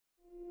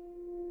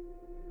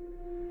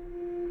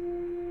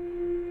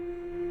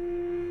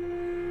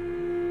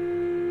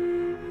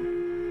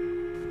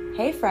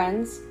Hey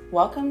friends,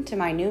 welcome to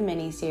my new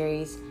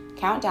mini-series,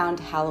 Countdown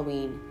to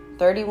Halloween,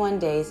 31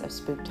 Days of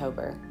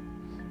Spooktober.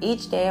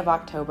 Each day of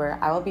October,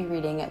 I will be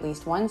reading at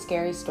least one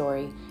scary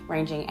story,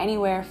 ranging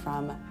anywhere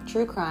from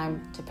true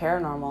crime to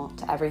paranormal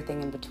to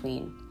everything in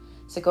between.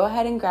 So go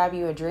ahead and grab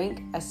you a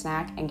drink, a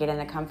snack, and get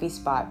in a comfy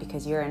spot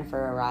because you're in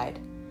for a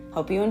ride.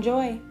 Hope you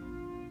enjoy!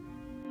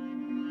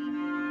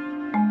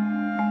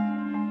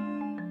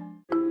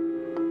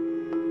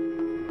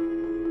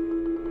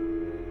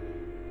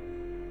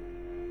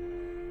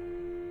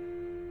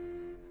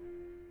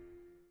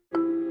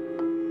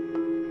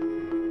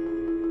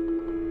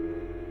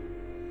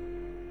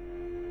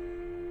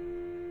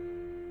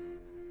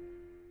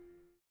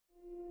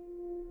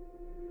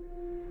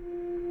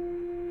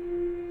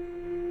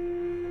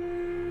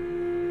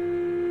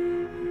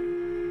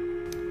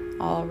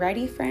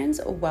 Alrighty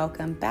friends,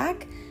 welcome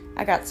back.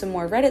 I got some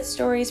more Reddit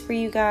stories for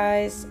you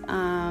guys.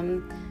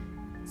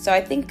 So I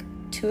think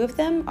two of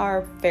them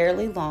are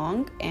fairly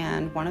long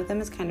and one of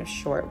them is kind of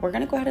short. We're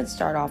going to go ahead and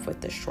start off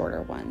with the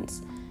shorter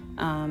ones.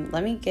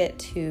 Let me get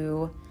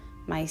to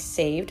my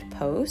saved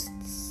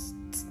posts.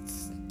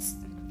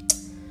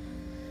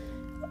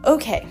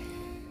 Okay,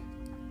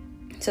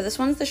 so this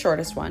one's the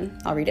shortest one.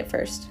 I'll read it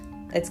first.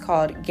 It's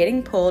called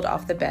Getting Pulled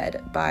Off the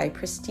Bed by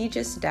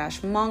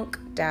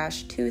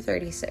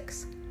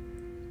prestigious-monk-236.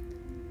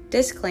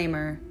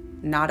 Disclaimer,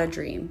 not a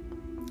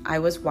dream. I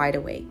was wide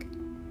awake.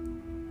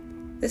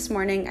 This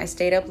morning, I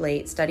stayed up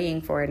late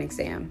studying for an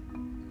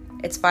exam.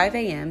 It's 5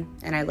 a.m.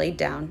 and I laid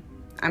down.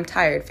 I'm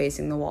tired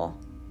facing the wall.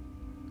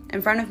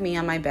 In front of me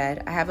on my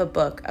bed, I have a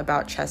book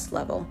about chest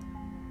level.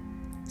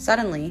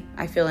 Suddenly,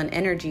 I feel an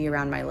energy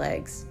around my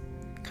legs,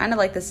 kind of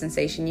like the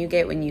sensation you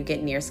get when you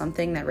get near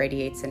something that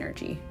radiates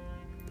energy.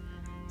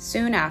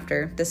 Soon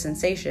after the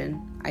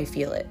sensation, I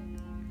feel it.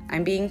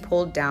 I'm being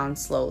pulled down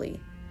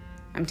slowly.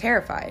 I'm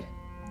terrified.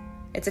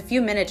 It's a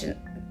few minutes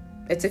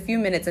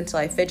until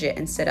I fidget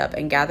and sit up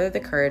and gather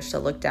the courage to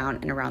look down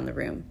and around the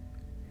room.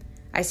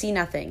 I see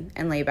nothing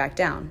and lay back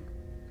down.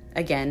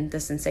 Again, the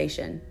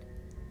sensation.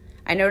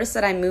 I notice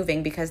that I'm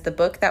moving because the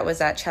book that was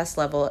at chest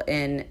level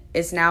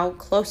is now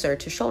closer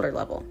to shoulder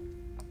level.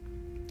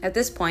 At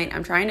this point,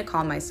 I'm trying to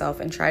calm myself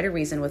and try to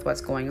reason with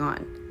what's going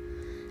on.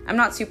 I'm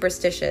not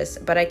superstitious,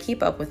 but I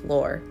keep up with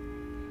lore.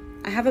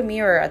 I have a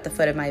mirror at the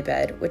foot of my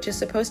bed, which is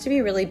supposed to be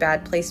really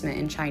bad placement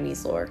in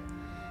Chinese lore.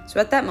 So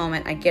at that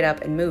moment, I get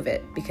up and move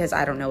it because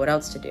I don't know what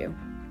else to do.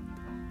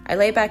 I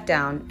lay back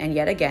down, and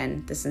yet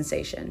again, the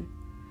sensation.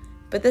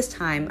 But this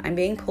time, I'm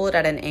being pulled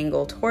at an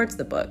angle towards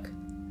the book.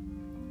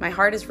 My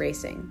heart is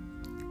racing,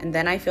 and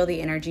then I feel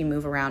the energy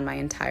move around my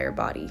entire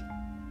body.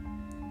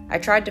 I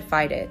tried to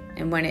fight it,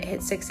 and when it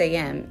hit 6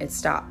 a.m., it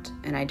stopped,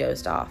 and I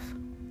dozed off.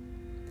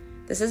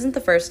 This isn't the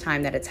first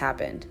time that it's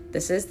happened.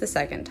 This is the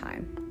second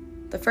time.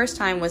 The first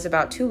time was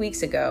about 2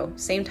 weeks ago,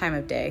 same time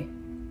of day.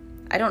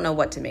 I don't know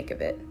what to make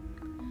of it.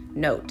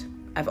 Note,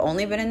 I've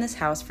only been in this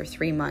house for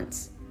 3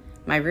 months.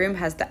 My room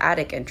has the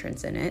attic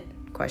entrance in it, ?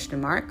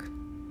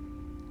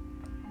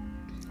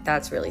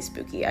 That's really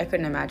spooky. I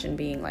couldn't imagine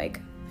being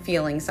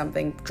feeling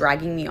something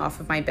dragging me off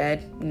of my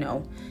bed.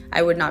 No,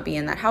 I would not be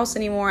in that house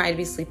anymore. I'd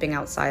be sleeping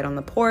outside on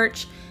the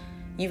porch.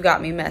 You've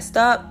got me messed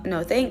up.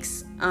 No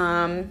thanks.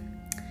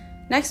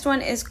 Next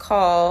one is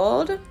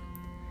called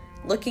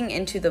Looking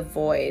into the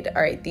Void.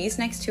 All right, these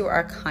next two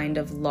are kind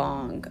of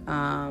long.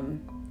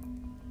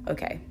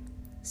 Okay,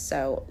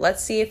 so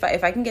let's see if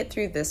I can get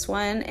through this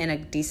one in a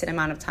decent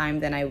amount of time,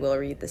 then I will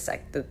read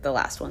the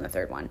last one, the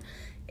third one.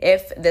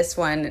 If this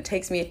one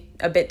takes me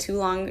a bit too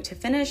long to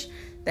finish,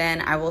 then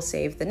I will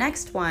save the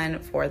next one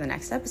for the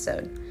next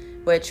episode,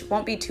 which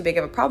won't be too big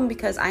of a problem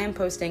because I am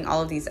posting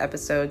all of these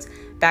episodes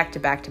back to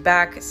back to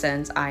back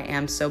since I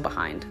am so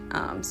behind.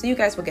 So you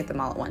guys will get them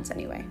all at once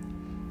anyway.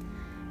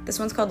 This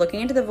one's called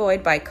Looking into the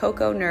Void by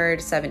Coco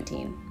Nerd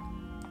 17.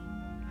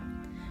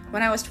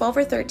 When I was 12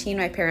 or 13,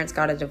 my parents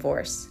got a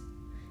divorce.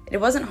 It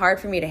wasn't hard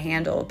for me to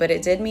handle, but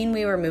it did mean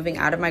we were moving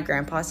out of my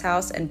grandpa's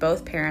house and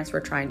both parents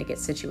were trying to get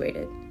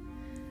situated.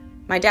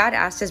 My dad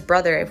asked his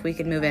brother if we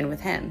could move in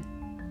with him.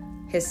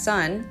 His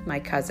son, my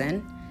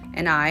cousin,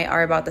 and I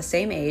are about the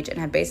same age and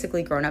have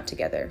basically grown up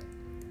together.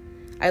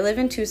 I live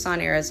in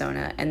Tucson,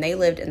 Arizona, and they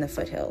lived in the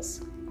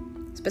foothills,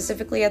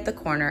 specifically at the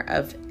corner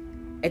of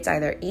it's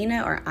either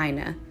Ina or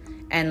Ina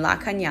and La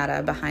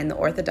Cañada behind the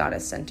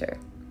orthodontist center.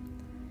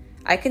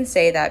 I can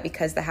say that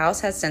because the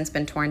house has since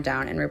been torn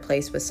down and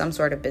replaced with some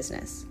sort of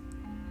business.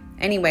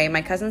 Anyway,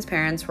 my cousin's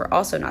parents were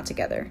also not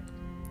together.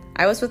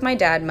 I was with my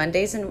dad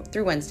Mondays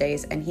through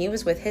Wednesdays, and he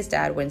was with his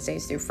dad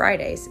Wednesdays through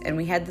Fridays, and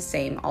we had the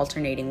same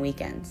alternating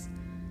weekends.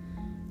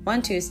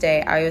 One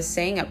Tuesday, I was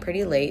staying up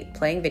pretty late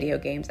playing video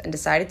games and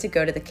decided to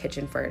go to the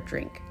kitchen for a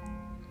drink.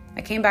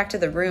 I came back to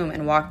the room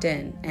and walked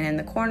in, and in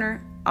the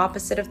corner,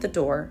 opposite of the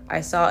door,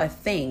 I saw a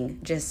thing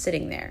just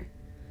sitting there.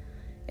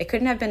 It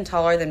couldn't have been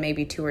taller than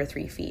maybe 2 or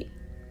 3 feet.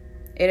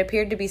 It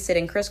appeared to be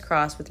sitting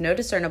crisscross with no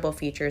discernible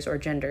features or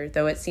gender,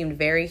 though it seemed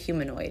very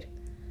humanoid.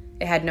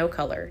 It had no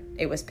color.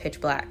 It was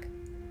pitch black.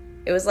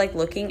 It was like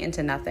looking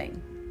into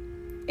nothing.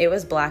 It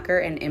was blacker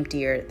and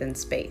emptier than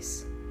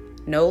space.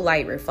 No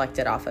light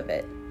reflected off of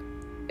it.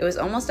 It was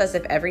almost as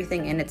if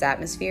everything in its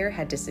atmosphere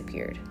had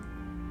disappeared.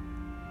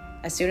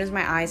 As soon as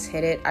my eyes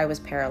hit it, I was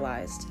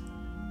paralyzed.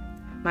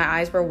 My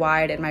eyes were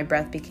wide and my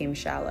breath became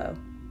shallow.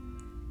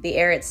 The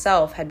air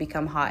itself had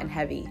become hot and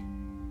heavy.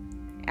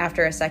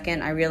 After a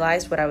second, I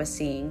realized what I was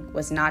seeing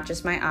was not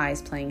just my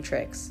eyes playing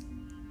tricks.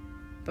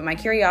 But my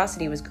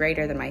curiosity was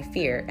greater than my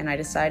fear, and I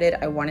decided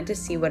I wanted to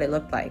see what it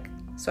looked like,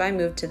 so I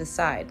moved to the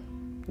side,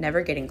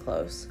 never getting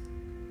close.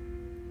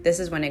 This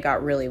is when it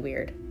got really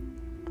weird.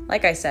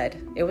 Like I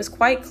said, it was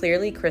quite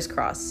clearly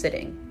crisscross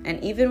sitting,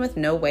 and even with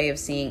no way of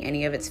seeing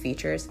any of its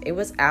features, it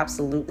was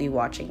absolutely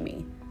watching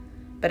me.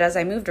 But as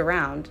I moved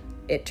around,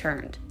 it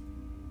turned,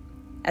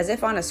 as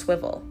if on a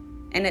swivel,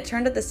 and it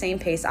turned at the same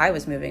pace I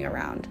was moving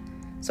around,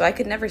 so I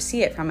could never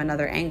see it from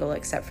another angle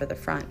except for the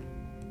front.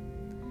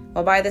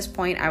 Well, by this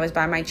point, I was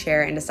by my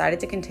chair and decided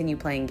to continue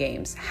playing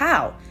games.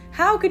 How?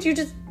 How could you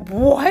just...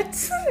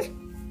 What?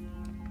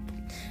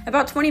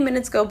 About 20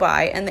 minutes go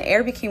by, and the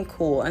air became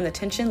cool, and the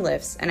tension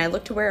lifts, and I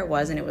looked to where it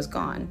was, and it was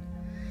gone.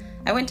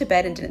 I went to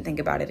bed and didn't think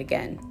about it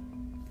again.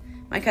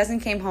 My cousin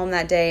came home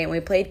that day, and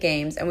we played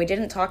games, and we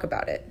didn't talk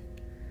about it.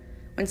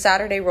 When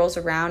Saturday rolls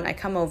around, I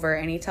come over,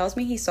 and he tells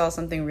me he saw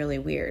something really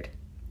weird.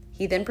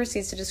 He then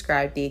proceeds to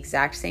describe the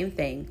exact same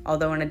thing,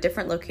 although in a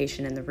different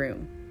location in the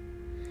room.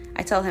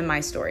 I tell him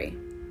my story.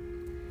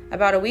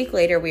 About a week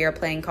later, we are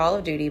playing Call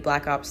of Duty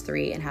Black Ops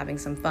 3 and having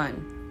some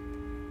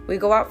fun. We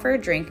go out for a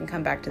drink and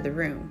come back to the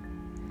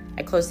room.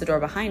 I close the door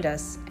behind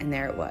us, and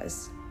there it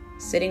was,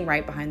 sitting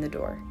right behind the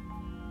door.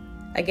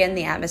 Again,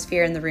 the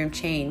atmosphere in the room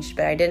changed,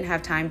 but I didn't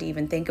have time to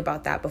even think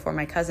about that before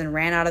my cousin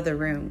ran out of the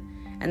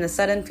room, and the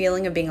sudden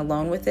feeling of being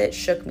alone with it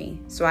shook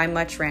me, so I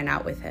much ran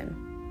out with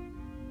him.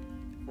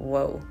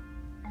 Whoa.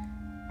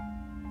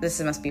 This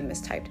must be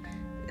mistyped.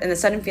 And the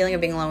sudden feeling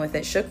of being alone with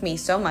it shook me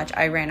so much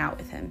I ran out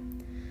with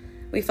him.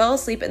 We fell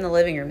asleep in the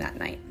living room that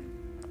night.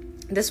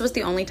 This was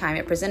the only time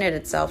it presented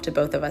itself to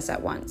both of us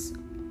at once.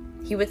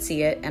 He would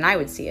see it, and I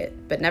would see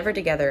it, but never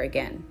together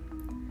again.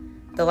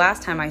 The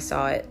last time I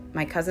saw it,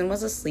 my cousin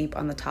was asleep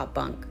on the top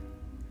bunk.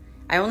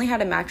 I only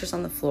had a mattress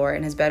on the floor,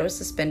 and his bed was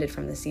suspended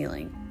from the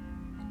ceiling.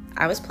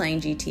 I was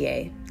playing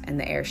GTA, and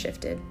the air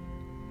shifted.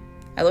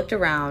 I looked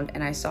around,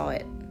 and I saw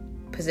it,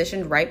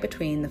 positioned right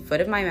between the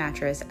foot of my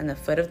mattress and the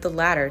foot of the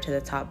ladder to the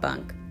top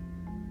bunk.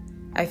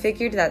 I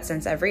figured that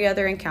since every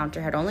other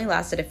encounter had only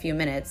lasted a few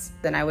minutes,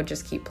 then I would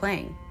just keep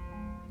playing.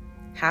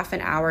 Half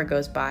an hour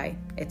goes by,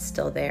 it's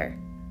still there.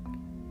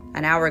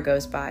 An hour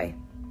goes by,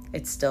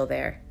 it's still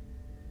there.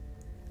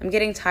 I'm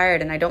getting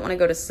tired and I don't want to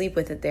go to sleep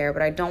with it there,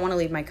 but I don't want to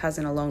leave my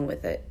cousin alone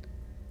with it.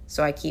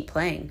 So I keep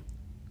playing.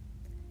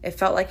 It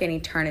felt like an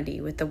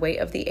eternity with the weight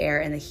of the air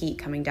and the heat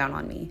coming down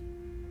on me.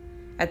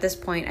 At this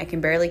point, I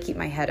can barely keep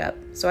my head up,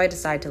 so I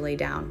decide to lay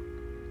down.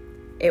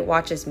 It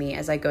watches me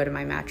as I go to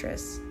my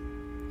mattress.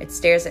 It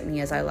stares at me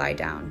as I lie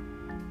down.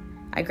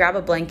 I grab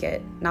a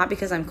blanket, not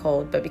because I'm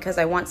cold, but because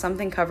I want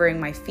something covering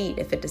my feet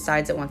if it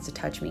decides it wants to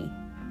touch me.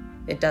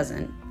 It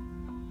doesn't.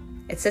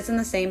 It sits in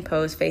the same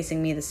pose,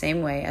 facing me the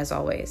same way as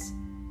always.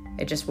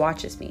 It just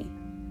watches me.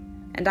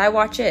 And I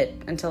watch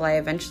it until I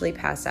eventually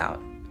pass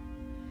out.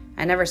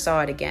 I never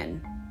saw it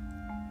again.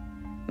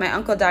 My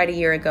uncle died a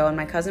year ago, and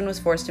my cousin was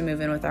forced to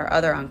move in with our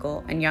other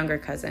uncle and younger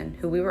cousin,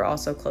 who we were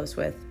also close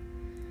with.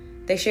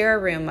 They share a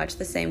room much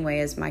the same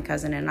way as my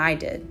cousin and I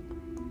did.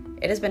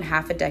 It has been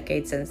half a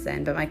decade since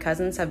then, but my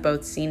cousins have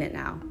both seen it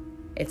now.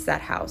 It's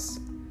that house.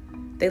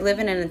 They live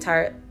in an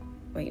entire...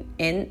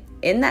 in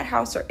that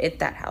house or at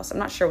that house? I'm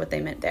not sure what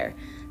they meant there.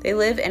 They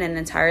live in an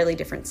entirely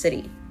different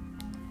city.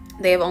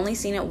 They have only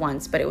seen it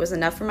once, but it was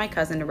enough for my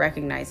cousin to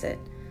recognize it.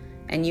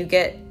 I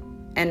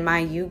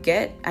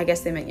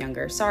guess they meant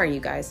younger. Sorry, you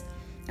guys.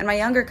 And my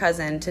younger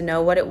cousin to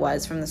know what it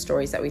was from the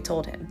stories that we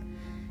told him.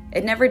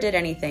 It never did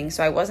anything,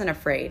 so I wasn't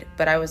afraid,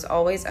 but I was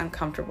always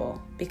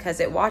uncomfortable because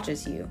it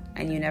watches you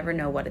and you never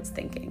know what it's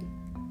thinking.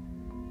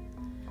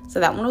 So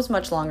that one was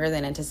much longer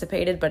than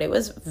anticipated, but it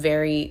was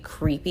very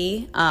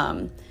creepy.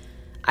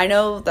 I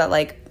know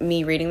that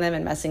me reading them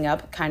and messing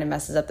up kind of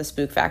messes up the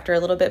spook factor a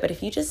little bit, but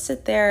if you just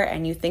sit there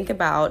and you think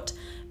about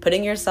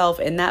putting yourself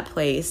in that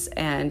place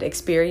and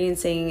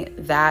experiencing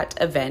that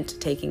event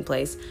taking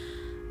place,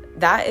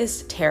 that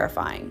is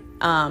terrifying.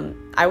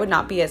 I would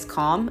not be as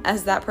calm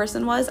as that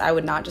person was. I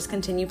would not just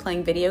continue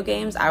playing video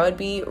games. I would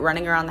be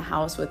running around the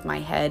house with my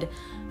head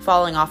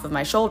falling off of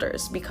my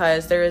shoulders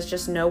because there is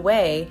just no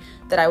way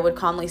that I would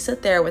calmly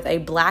sit there with a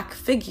black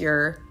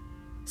figure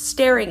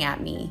staring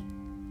at me.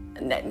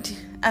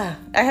 I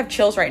have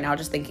chills right now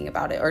just thinking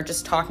about it or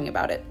just talking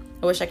about it.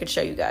 I wish I could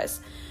show you guys.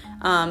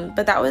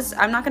 But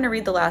I'm not going to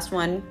read the last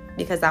one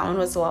because that one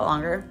was a lot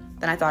longer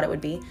than I thought it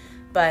would be.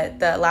 But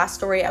the last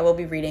story I will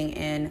be reading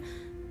in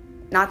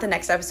not the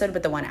next episode,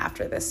 but the one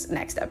after this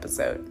next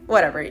episode.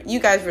 Whatever. You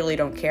guys really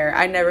don't care.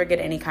 I never get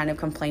any kind of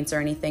complaints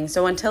or anything.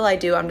 So until I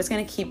do, I'm just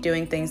going to keep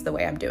doing things the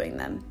way I'm doing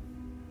them.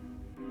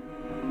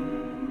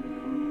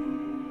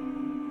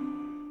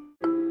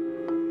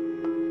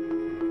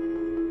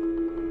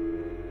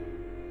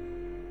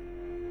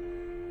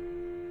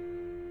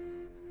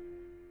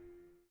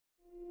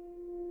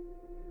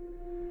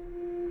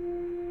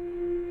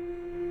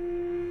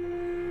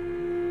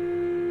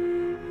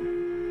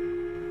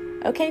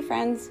 Okay,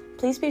 friends,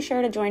 please be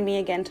sure to join me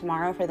again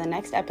tomorrow for the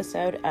next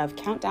episode of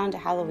Countdown to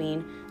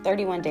Halloween,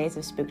 31 Days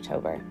of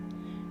Spooktober.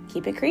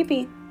 Keep it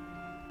creepy.